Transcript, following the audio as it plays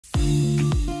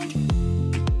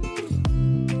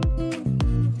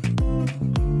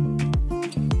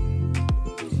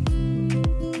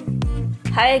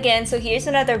Hi again. So here's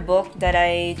another book that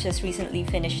I just recently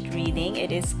finished reading.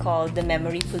 It is called The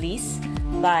Memory Police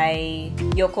by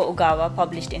Yoko Ogawa,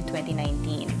 published in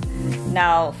 2019.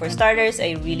 Now, for starters,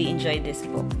 I really enjoyed this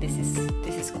book. This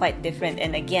is quite different,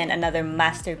 and again, another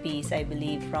masterpiece, I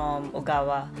believe, from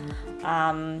Ogawa.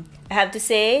 I have to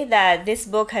say that this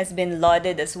book has been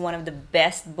lauded as one of the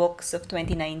best books of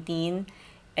 2019.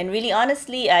 And really,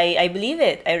 honestly, I believe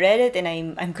it. I read it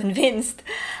and I'm convinced.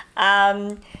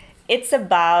 Um, it's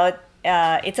about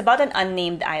an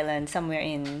unnamed island somewhere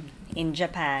in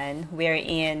Japan,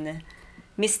 wherein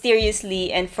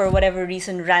mysteriously and for whatever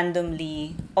reason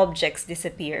randomly objects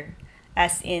disappear,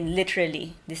 as in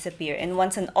literally disappear. And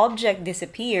once an object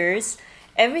disappears,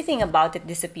 everything about it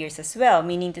disappears as well,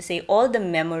 meaning to say all the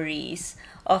memories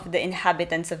of the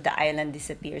inhabitants of the island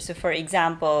disappear. So for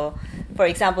example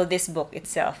this book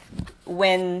itself,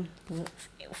 when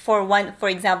for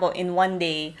example in one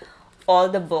day, all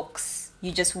the books,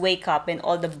 you just wake up and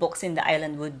all the books in the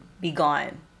island would be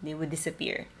gone. They would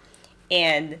disappear.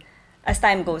 And as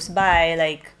time goes by,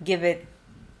 like give it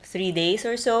 3 days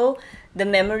or so, the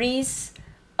memories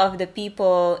of the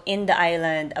people in the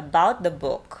island about the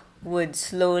book would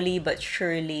slowly but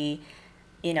surely,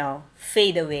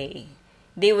 fade away.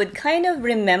 They would kind of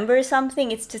remember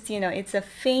something. It's just, it's a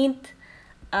faint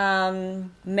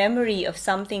memory of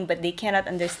something, but they cannot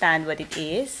understand what it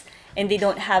is. And they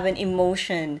don't have an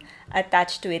emotion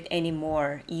attached to it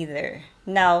anymore either.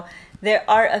 Now, there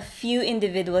are a few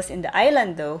individuals in the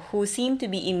island, though, who seem to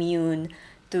be immune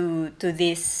to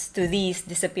these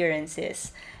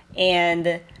disappearances.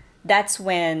 And that's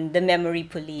when the memory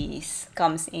police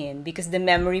comes in, because the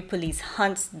memory police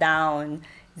hunts down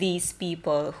these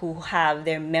people who have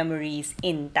their memories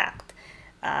intact.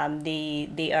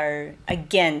 They are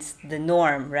against the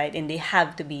norm, right? And they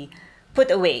have to be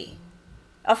put away.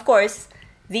 Of course,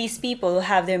 these people who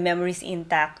have their memories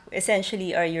intact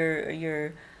essentially are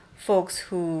your folks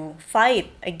who fight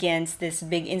against this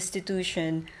big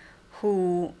institution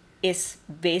who is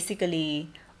basically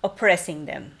oppressing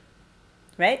them,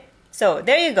 right? So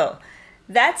there you go.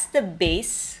 That's the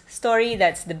base story.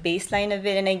 That's the baseline of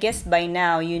it. And I guess by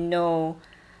now you know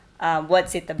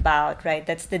what's it about, right?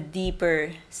 That's the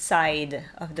deeper side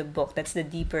of the book. That's the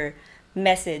deeper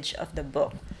message of the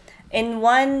book. In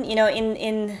one,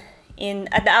 in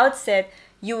at the outset,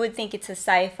 you would think it's a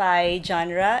sci-fi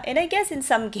genre, and I guess in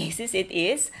some cases it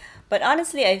is. But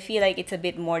honestly, I feel like it's a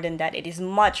bit more than that. It is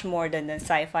much more than the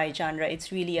sci-fi genre.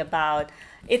 It's really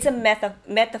it's a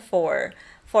metaphor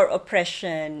for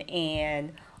oppression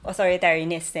and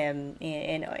authoritarianism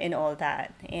and all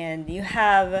that. And you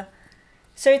have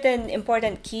certain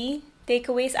important key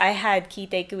takeaways. I had key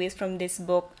takeaways from this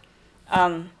book.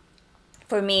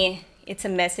 For me, it's a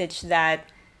message that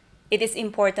it is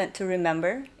important to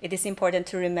remember. It is important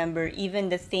to remember even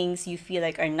the things you feel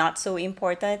like are not so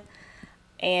important.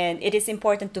 And it is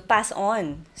important to pass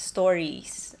on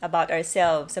stories about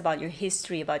ourselves, about your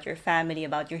history, about your family,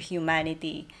 about your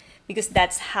humanity, because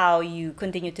that's how you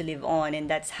continue to live on, and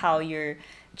that's how your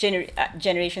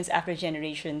generations after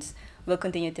generations will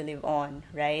continue to live on,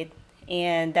 right?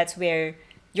 And that's where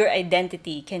your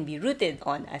identity can be rooted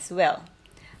on as well.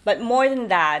 But more than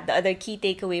that, the other key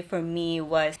takeaway for me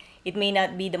was it may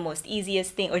not be the most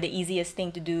easiest thing or the easiest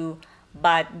thing to do,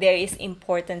 but there is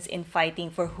importance in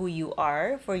fighting for who you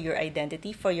are, for your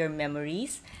identity, for your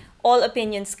memories. All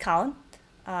opinions count.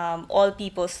 All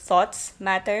people's thoughts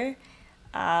matter.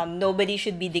 Nobody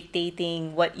should be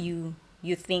dictating what you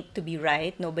think to be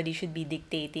right. Nobody should be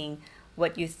dictating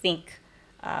what you think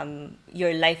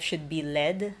your life should be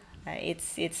led.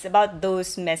 It's about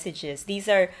those messages. These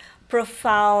are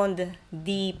profound,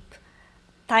 deep,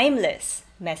 timeless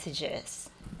messages.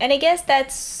 And I guess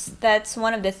that's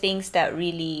one of the things that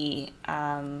really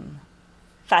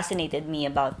fascinated me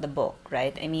about the book,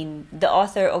 right? I mean, the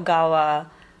author Ogawa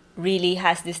really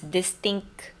has this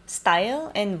distinct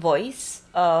style and voice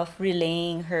of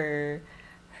relaying her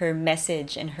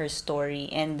message and her story,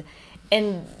 and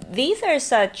these are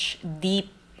such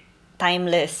deep,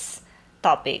 timeless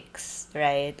topics,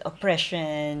 right?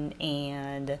 Oppression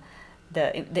and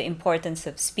the importance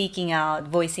of speaking out,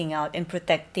 voicing out, and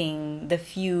protecting the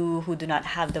few who do not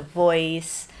have the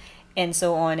voice, and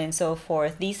so on and so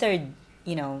forth. These are,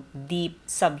 deep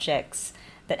subjects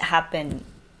that happen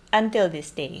until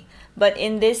this day. But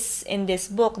in this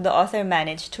book, the author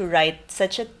managed to write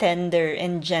such a tender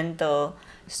and gentle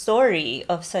story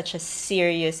of such a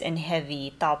serious and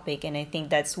heavy topic, and I think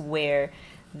that's where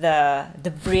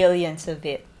the brilliance of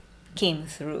it came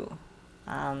through.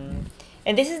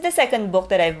 And this is the second book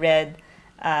that I've read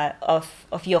of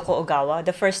Yoko Ogawa.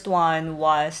 The first one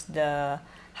was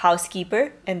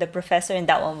housekeeper and the professor, and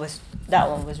that one was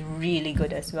really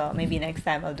good as well. Maybe next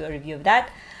time I'll do a review of that.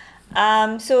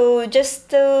 So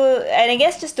and I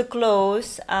guess just to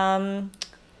close,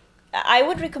 I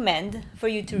would recommend for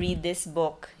you to read this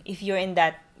book if you're in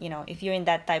that, if you're in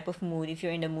that type of mood, if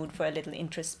you're in the mood for a little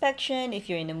introspection, if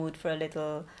you're in the mood for a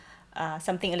little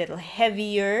something a little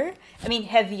heavier. I mean,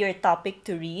 heavier topic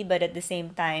to read, but at the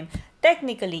same time,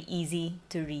 technically easy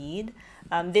to read.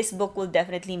 This book will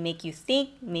definitely make you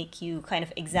think, make you kind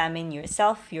of examine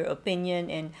yourself, your opinion,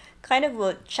 and kind of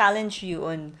will challenge you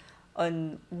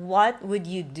on what would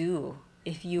you do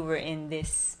if you were in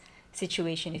this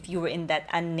situation, if you were in that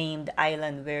unnamed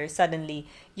island where suddenly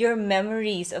your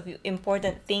memories of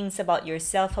important things about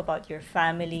yourself, about your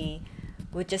family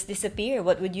would just disappear.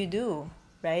 What would you do,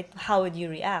 right? How would you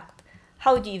react?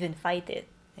 How would you even fight it?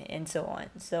 And so on.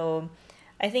 So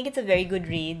I think it's a very good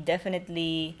read.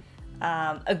 Definitely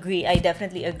agree. I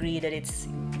definitely agree that it's,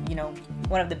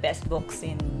 one of the best books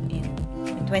in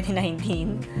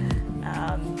 2019.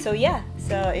 So yeah,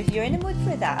 so if you're in the mood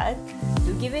for that,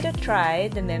 do give it a try.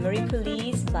 The Memory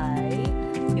Police by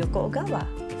Yoko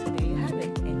Ogawa.